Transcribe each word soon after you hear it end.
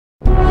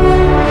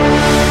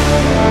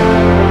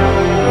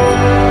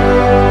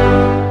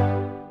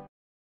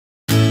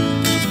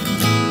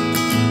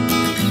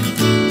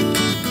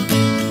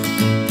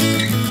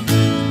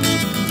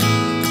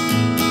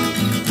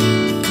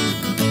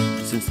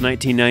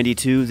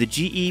1992, the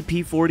GE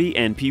P40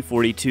 and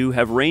P42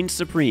 have reigned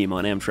supreme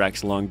on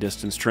Amtrak's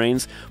long-distance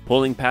trains,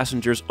 pulling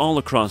passengers all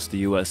across the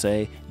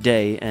USA,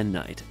 day and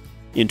night.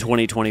 In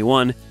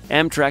 2021,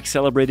 Amtrak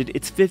celebrated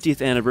its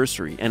 50th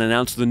anniversary and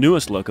announced the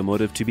newest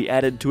locomotive to be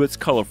added to its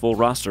colorful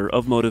roster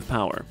of motive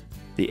power,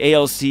 the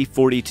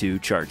ALC-42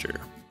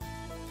 Charger.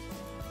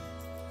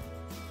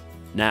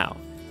 Now,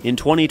 in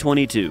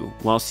 2022,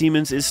 while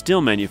Siemens is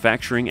still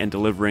manufacturing and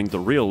delivering the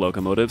real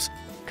locomotives,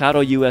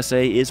 Kato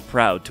USA is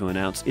proud to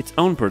announce its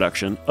own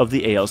production of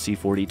the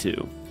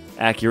ALC-42,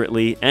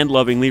 accurately and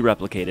lovingly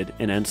replicated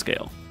in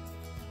N-scale.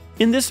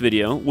 In this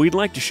video, we'd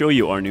like to show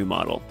you our new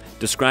model,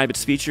 describe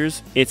its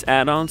features, its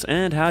add-ons,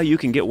 and how you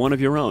can get one of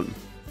your own.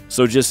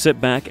 So just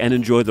sit back and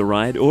enjoy the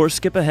ride, or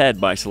skip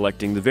ahead by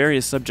selecting the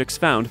various subjects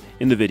found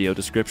in the video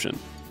description.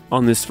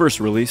 On this first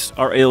release,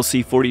 our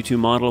ALC-42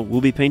 model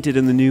will be painted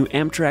in the new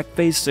Amtrak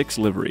Phase 6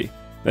 livery.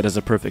 That is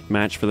a perfect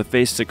match for the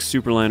Phase 6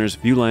 Superliners,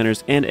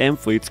 Viewliners, and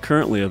Amfleets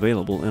currently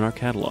available in our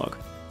catalog.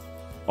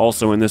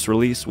 Also in this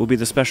release will be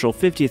the special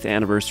 50th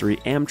anniversary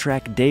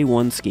Amtrak Day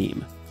 1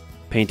 scheme.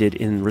 Painted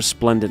in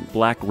resplendent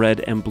black, red,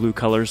 and blue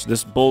colors,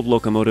 this bold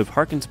locomotive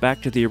harkens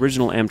back to the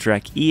original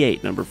Amtrak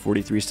E8 number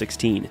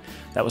 4316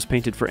 that was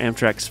painted for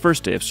Amtrak's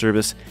first day of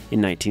service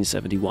in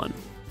 1971.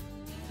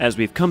 As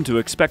we've come to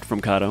expect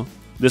from Kato,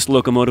 this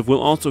locomotive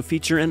will also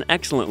feature an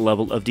excellent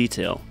level of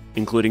detail,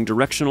 including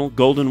directional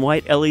golden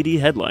white LED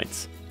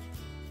headlights,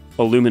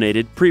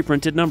 illuminated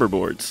pre-printed number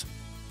boards,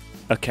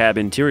 a cab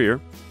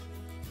interior,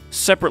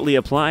 separately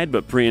applied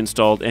but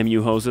pre-installed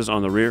MU hoses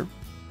on the rear,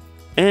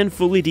 and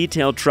fully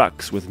detailed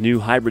trucks with new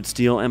hybrid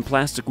steel and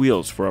plastic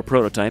wheels for a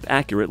prototype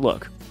accurate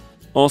look.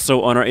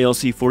 Also on our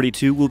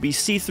ALC-42 will be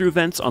see-through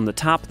vents on the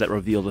top that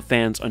reveal the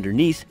fans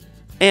underneath,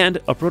 and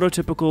a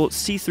prototypical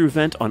see-through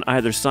vent on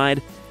either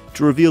side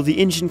to reveal the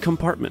engine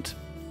compartment.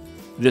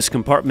 This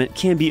compartment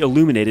can be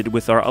illuminated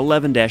with our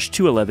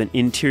 11-211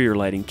 interior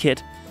lighting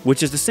kit,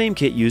 which is the same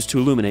kit used to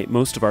illuminate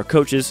most of our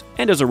coaches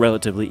and is a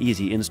relatively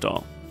easy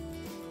install.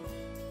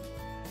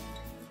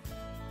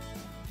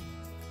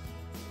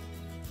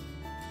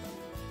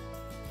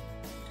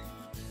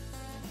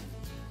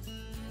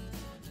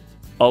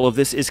 All of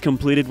this is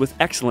completed with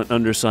excellent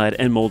underside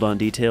and mold-on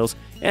details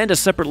and a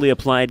separately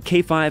applied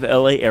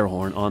K5LA air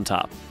horn on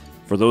top.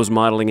 For those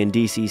modeling in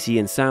DCC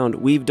and sound,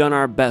 we've done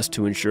our best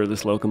to ensure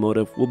this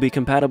locomotive will be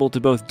compatible to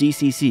both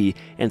DCC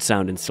and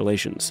sound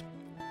installations.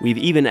 We've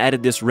even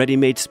added this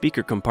ready-made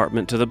speaker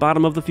compartment to the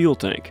bottom of the fuel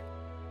tank.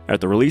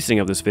 At the releasing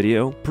of this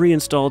video,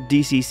 pre-installed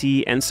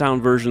DCC and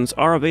sound versions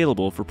are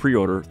available for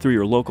pre-order through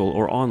your local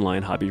or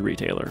online hobby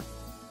retailer.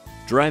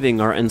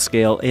 Driving our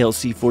N-scale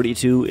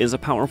ALC-42 is a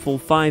powerful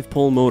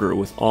 5-pole motor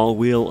with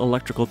all-wheel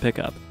electrical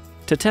pickup.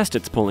 To test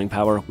its pulling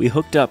power, we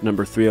hooked up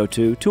number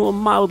 302 to a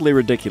mildly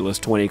ridiculous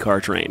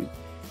 20-car train.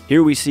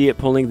 Here we see it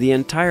pulling the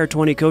entire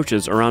 20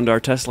 coaches around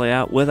our test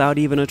layout without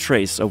even a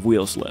trace of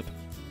wheel slip.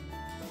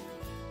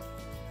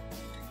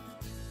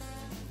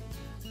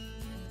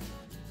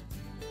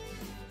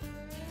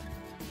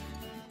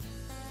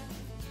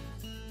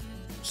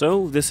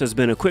 So, this has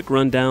been a quick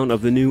rundown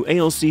of the new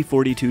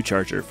ALC-42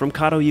 Charger from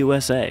Kato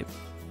USA.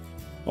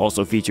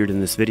 Also featured in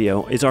this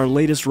video is our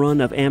latest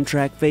run of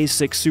Amtrak Phase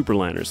 6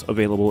 Superliners,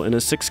 available in a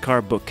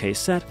 6-car bookcase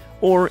set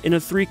or in a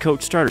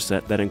 3-coach starter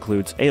set that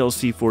includes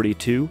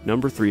ALC-42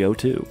 number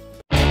 302.